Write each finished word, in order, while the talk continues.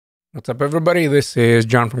What's up, everybody? This is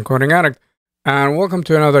John from Coding Addict, and welcome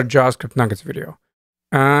to another JavaScript Nuggets video.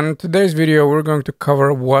 And in today's video, we're going to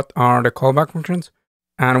cover what are the callback functions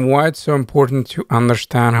and why it's so important to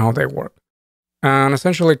understand how they work. And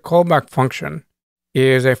essentially, callback function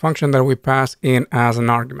is a function that we pass in as an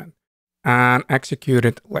argument and execute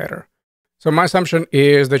it later. So my assumption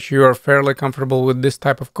is that you are fairly comfortable with this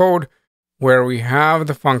type of code where we have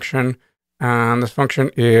the function, and this function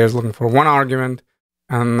is looking for one argument.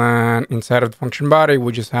 And then inside of the function body,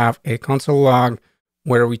 we just have a console log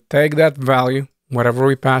where we take that value, whatever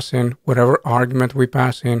we pass in, whatever argument we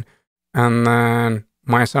pass in, and then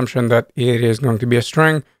my assumption that it is going to be a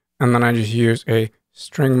string, and then I just use a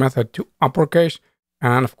string method to uppercase.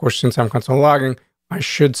 And of course, since I'm console logging, I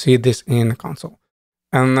should see this in the console.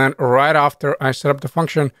 And then right after I set up the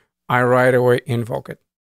function, I right away invoke it.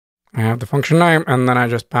 I have the function name, and then I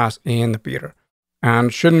just pass in the Peter.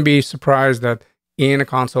 And shouldn't be surprised that in a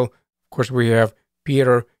console, of course, we have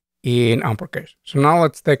Peter in uppercase. So now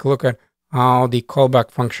let's take a look at how the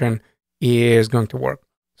callback function is going to work.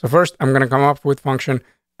 So first, I'm going to come up with function.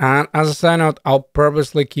 And as a side note, I'll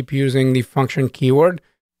purposely keep using the function keyword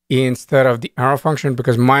instead of the arrow function,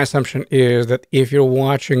 because my assumption is that if you're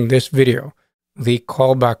watching this video, the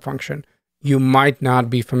callback function, you might not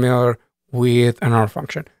be familiar with an arrow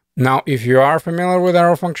function. Now, if you are familiar with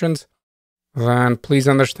arrow functions, then please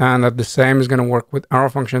understand that the same is going to work with arrow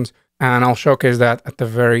functions, and I'll showcase that at the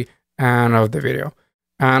very end of the video.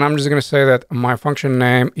 And I'm just going to say that my function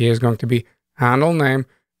name is going to be handle name,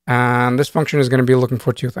 and this function is going to be looking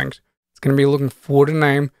for two things. It's going to be looking for the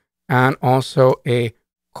name and also a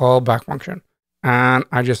callback function. And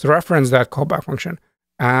I just reference that callback function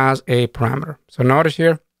as a parameter. So notice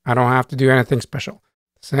here, I don't have to do anything special.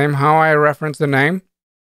 Same how I reference the name,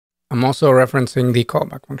 I'm also referencing the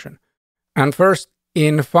callback function. And first,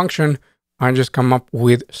 in the function, I just come up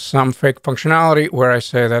with some fake functionality where I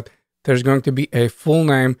say that there's going to be a full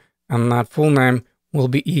name, and that full name will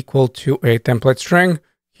be equal to a template string.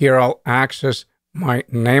 Here, I'll access my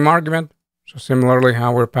name argument. So similarly,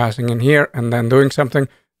 how we're passing in here and then doing something,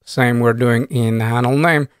 same we're doing in the handle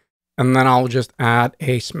name, and then I'll just add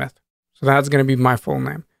a Smith. So that's going to be my full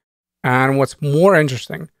name. And what's more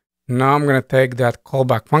interesting, now I'm going to take that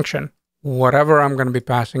callback function, whatever I'm going to be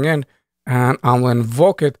passing in, and I'll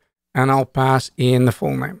invoke it, and I'll pass in the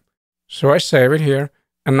full name. So I save it here,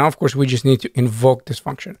 and now, of course, we just need to invoke this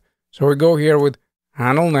function. So we go here with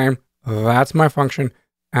handle name, that's my function,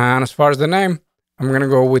 and as far as the name, I'm going to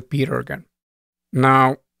go with Peter again.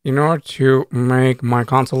 Now, in order to make my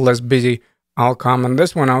console less busy, I'll comment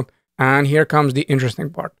this one out, and here comes the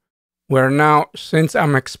interesting part, where now, since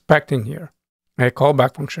I'm expecting here a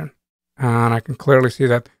callback function, and I can clearly see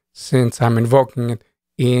that since I'm invoking it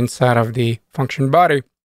inside of the function body,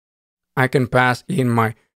 I can pass in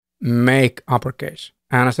my make uppercase.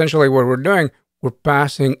 And essentially what we're doing, we're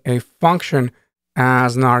passing a function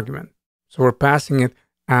as an argument. So we're passing it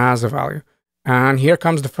as a value. And here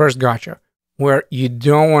comes the first gotcha, where you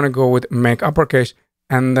don't want to go with make uppercase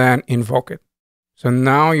and then invoke it. So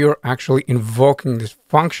now you're actually invoking this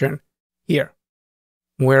function here,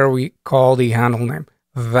 where we call the handle name.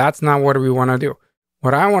 That's not what we want to do.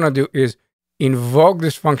 What I want to do is invoke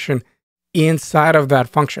this function inside of that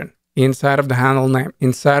function, inside of the handle name,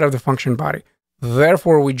 inside of the function body.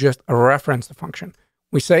 Therefore, we just reference the function.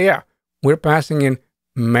 We say, yeah, we're passing in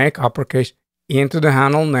make uppercase into the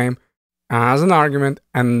handle name as an argument,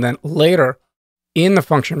 and then later in the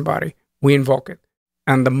function body, we invoke it.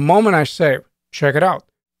 And the moment I save, check it out.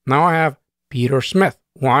 Now I have Peter Smith.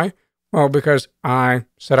 Why? Well, because I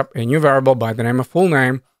set up a new variable by the name of full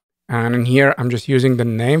name, and in here, I'm just using the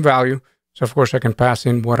name value. So of course I can pass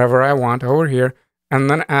in whatever I want over here, and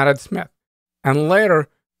then added Smith. And later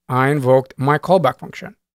I invoked my callback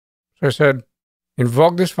function. So I said,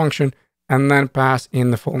 invoke this function and then pass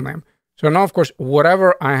in the full name. So now, of course,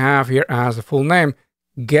 whatever I have here as a full name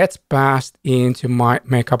gets passed into my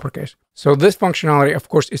make uppercase. So this functionality, of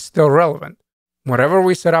course, is still relevant. Whatever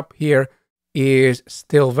we set up here is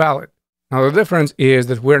still valid. Now, the difference is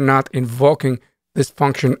that we're not invoking this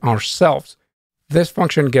function ourselves. This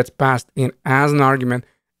function gets passed in as an argument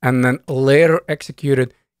and then later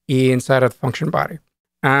executed inside of the function body.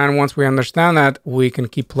 And once we understand that, we can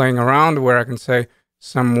keep playing around where I can say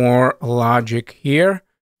some more logic here.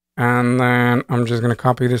 And then I'm just going to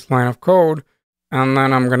copy this line of code. And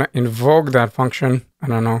then I'm going to invoke that function, I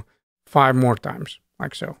don't know, 5 more times,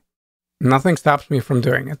 like so. Nothing stops me from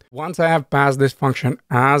doing it. Once I have passed this function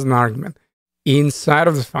as an argument inside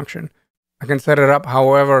of this function, I can set it up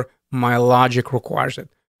however my logic requires it.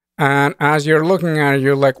 And as you're looking at it,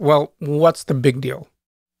 you're like, well, what's the big deal?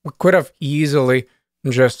 We could have easily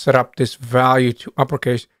just set up this value to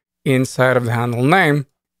uppercase inside of the handle name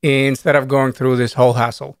instead of going through this whole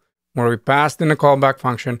hassle where we passed in the callback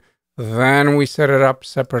function, then we set it up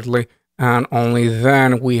separately, and only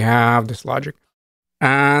then we have this logic.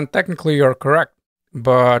 And technically, you're correct.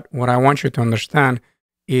 But what I want you to understand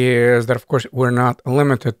is that, of course, we're not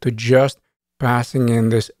limited to just passing in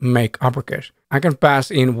this make uppercase. I can pass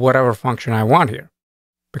in whatever function I want here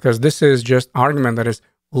because this is just argument that is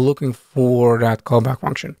looking for that callback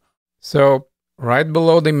function. So right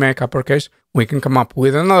below the make uppercase, we can come up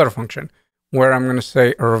with another function where I'm going to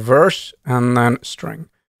say reverse and then string.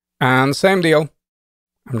 And same deal.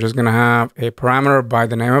 I'm just going to have a parameter by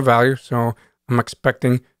the name of value. So I'm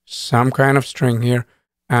expecting some kind of string here.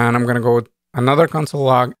 And I'm going to go with another console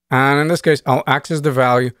log. And in this case, I'll access the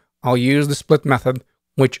value. I'll use the split method,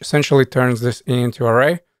 which essentially turns this into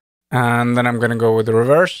array. And then I'm going to go with the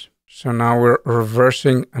reverse. So now we're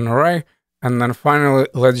reversing an array. And then finally,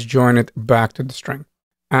 let's join it back to the string.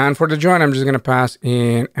 And for the join, I'm just going to pass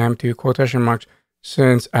in empty quotation marks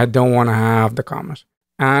since I don't want to have the commas.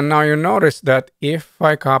 And now you notice that if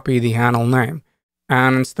I copy the handle name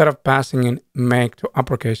and instead of passing in make to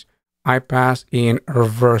uppercase, I pass in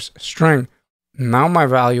reverse string, now my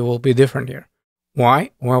value will be different here.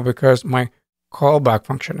 Why? Well, because my callback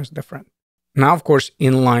function is different. Now, of course,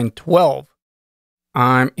 in line 12,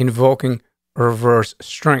 I'm invoking reverse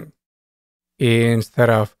string instead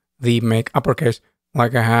of the make uppercase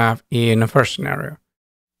like I have in the first scenario.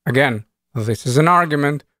 Again, this is an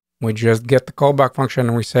argument. We just get the callback function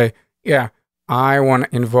and we say, yeah, I want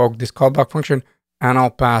to invoke this callback function and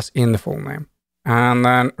I'll pass in the full name. And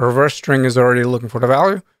then reverse string is already looking for the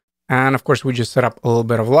value. And of course, we just set up a little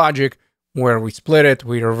bit of logic where we split it,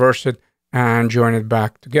 we reverse it, and join it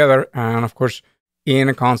back together. And of course, in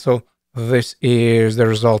a console, this is the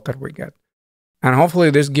result that we get. And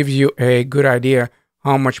hopefully this gives you a good idea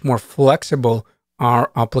how much more flexible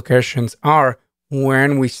our applications are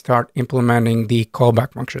when we start implementing the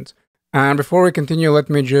callback functions. And before we continue, let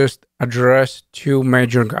me just address two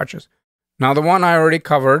major gotchas. Now, the one I already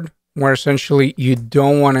covered, where essentially you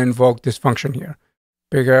don't want to invoke this function here,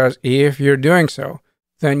 because if you're doing so,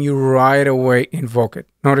 then you right away invoke it.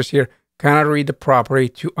 Notice here, cannot read the property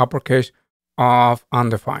to uppercase of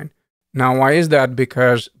undefined. Now, why is that?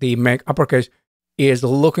 Because the make uppercase is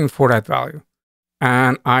looking for that value,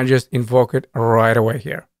 and I just invoke it right away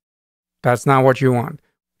here. That's not what you want.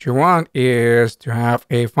 What you want is to have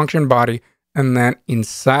a function body, and then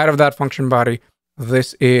inside of that function body,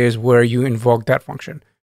 this is where you invoke that function.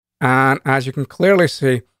 And as you can clearly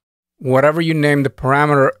see, whatever you name the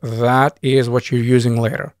parameter, that is what you're using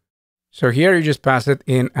later. So here you just pass it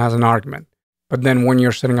in as an argument. But then when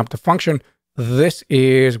you're setting up the function, this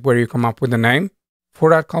is where you come up with the name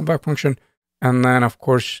for that callback function. And then, of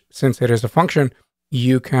course, since it is a function,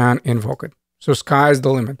 you can invoke it. So sky's the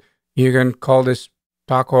limit. You can call this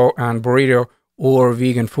taco and burrito or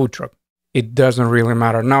vegan food truck. It doesn't really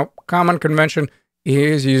matter. Now, common convention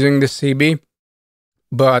is using the CB,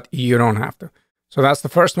 but you don't have to. So that's the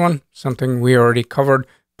first one, something we already covered,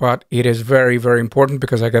 but it is very, very important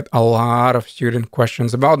because I get a lot of student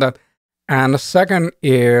questions about that. And the second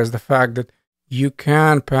is the fact that you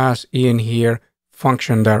can pass in here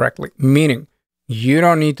function directly, meaning you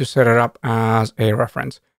don't need to set it up as a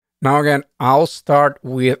reference. Now, again, I'll start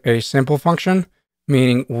with a simple function,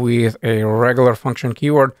 meaning with a regular function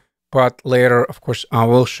keyword, but later, of course, I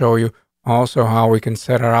will show you also how we can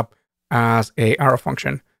set it up as a arrow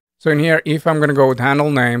function. So in here, if I'm going to go with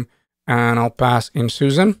handle name and I'll pass in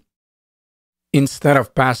Susan, instead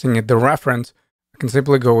of passing it the reference, I can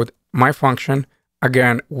simply go with my function.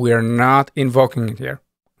 Again, we're not invoking it here.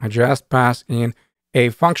 I just pass in a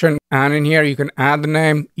function, and in here you can add the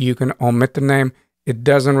name, you can omit the name. It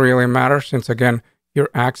doesn't really matter since, again, you're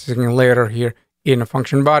accessing it later here in a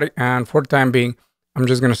function body. And for the time being, I'm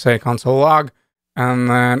just going to say console log and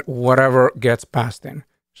then whatever gets passed in.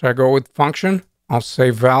 So I go with function, I'll say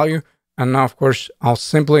value, and now, of course, I'll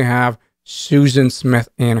simply have Susan Smith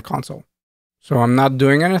in a console. So I'm not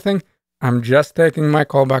doing anything. I'm just taking my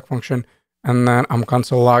callback function, and then I'm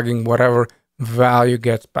console logging whatever value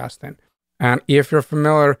gets passed in. And if you're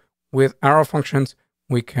familiar with arrow functions,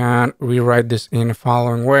 we can rewrite this in the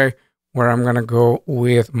following way, where I'm going to go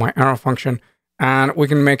with my arrow function, and we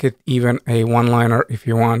can make it even a one-liner if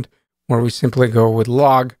you want, where we simply go with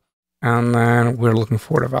log, and then we're looking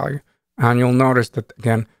for the value. And you'll notice that,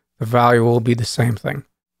 again, the value will be the same thing.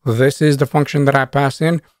 This is the function that I pass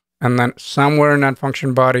in, and then somewhere in that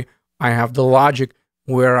function body, I have the logic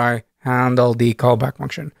where I handle the callback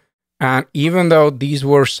function. And even though these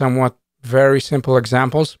were somewhat very simple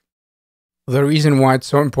examples, The reason why it's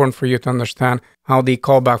so important for you to understand how the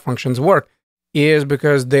callback functions work is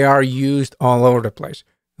because they are used all over the place.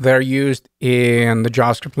 They're used in the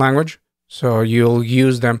JavaScript language, so you'll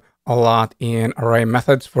use them a lot in array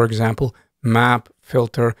methods, for example, map,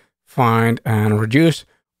 filter, find, and reduce.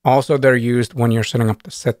 Also, they're used when you're setting up the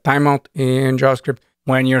set timeout in JavaScript,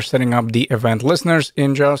 when you're setting up the event listeners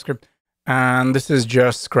in JavaScript, and this is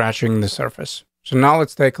just scratching the surface. So now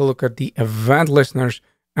let's take a look at the event listeners,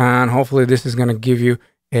 and hopefully this is going to give you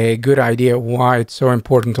a good idea why it's so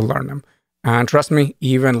important to learn them. And trust me,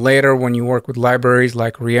 even later when you work with libraries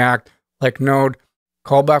like React, like Node,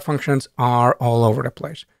 callback functions are all over the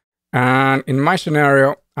place. And in my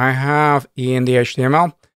scenario, I have in the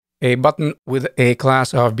HTML a button with a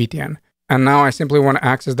class of btn. And now I simply want to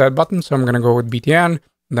access that button. So I'm going to go with btn.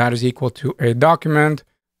 That is equal to a document,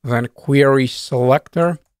 then query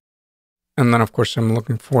selector. And then, of course, I'm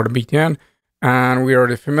looking for the btn. And we're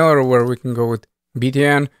already familiar where we can go with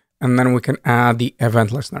btn. And then we can add the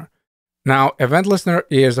event listener. Now, event listener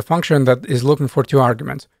is a function that is looking for two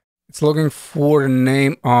arguments. It's looking for the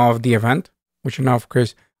name of the event, which now, of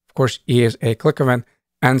course, is a click event.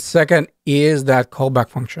 And second is that callback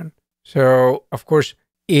function. So, of course,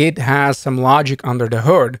 it has some logic under the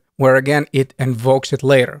hood where, again, it invokes it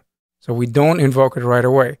later. So we don't invoke it right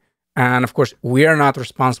away. And, of course, we are not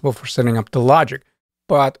responsible for setting up the logic,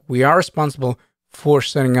 but we are responsible for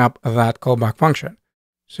setting up that callback function.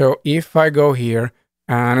 So if I go here,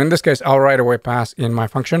 and in this case, I'll right away pass in my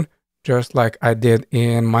function, just like I did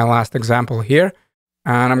in my last example here.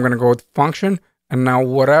 And I'm going to go with function. And now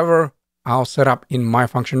whatever I'll set up in my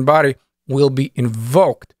function body will be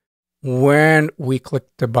invoked when we click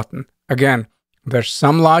the button. Again, there's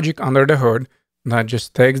some logic under the hood that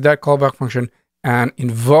just takes that callback function and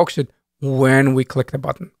invokes it when we click the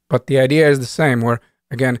button. But the idea is the same, where,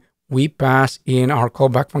 again, we pass in our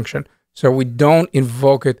callback function. So we don't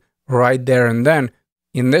invoke it right there and then.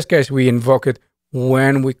 In this case, we invoke it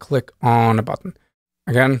when we click on a button.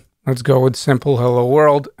 Again, let's go with simple hello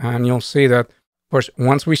world, and you'll see that, of course,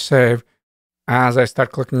 once we save, as I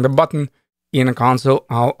start clicking the button in a console,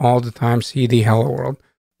 I'll all the time see the hello world.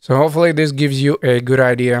 So hopefully this gives you a good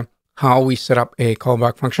idea how we set up a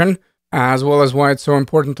callback function, as well as why it's so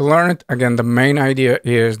important to learn it. Again, the main idea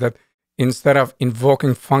is that instead of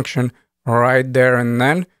invoking function right there and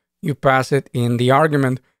then, you pass it in the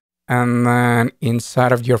argument, and then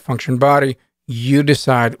inside of your function body, you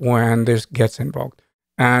decide when this gets invoked.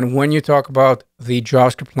 And when you talk about the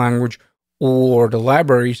JavaScript language or the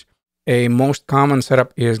libraries, a most common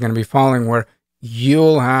setup is going to be following, where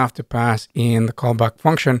you'll have to pass in the callback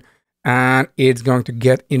function and it's going to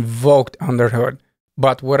get invoked under the hood.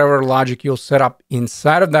 But whatever logic you'll set up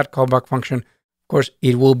inside of that callback function, of course,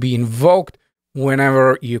 it will be invoked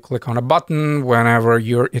whenever you click on a button, whenever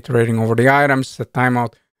you're iterating over the items, set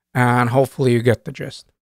timeout, and hopefully you get the gist.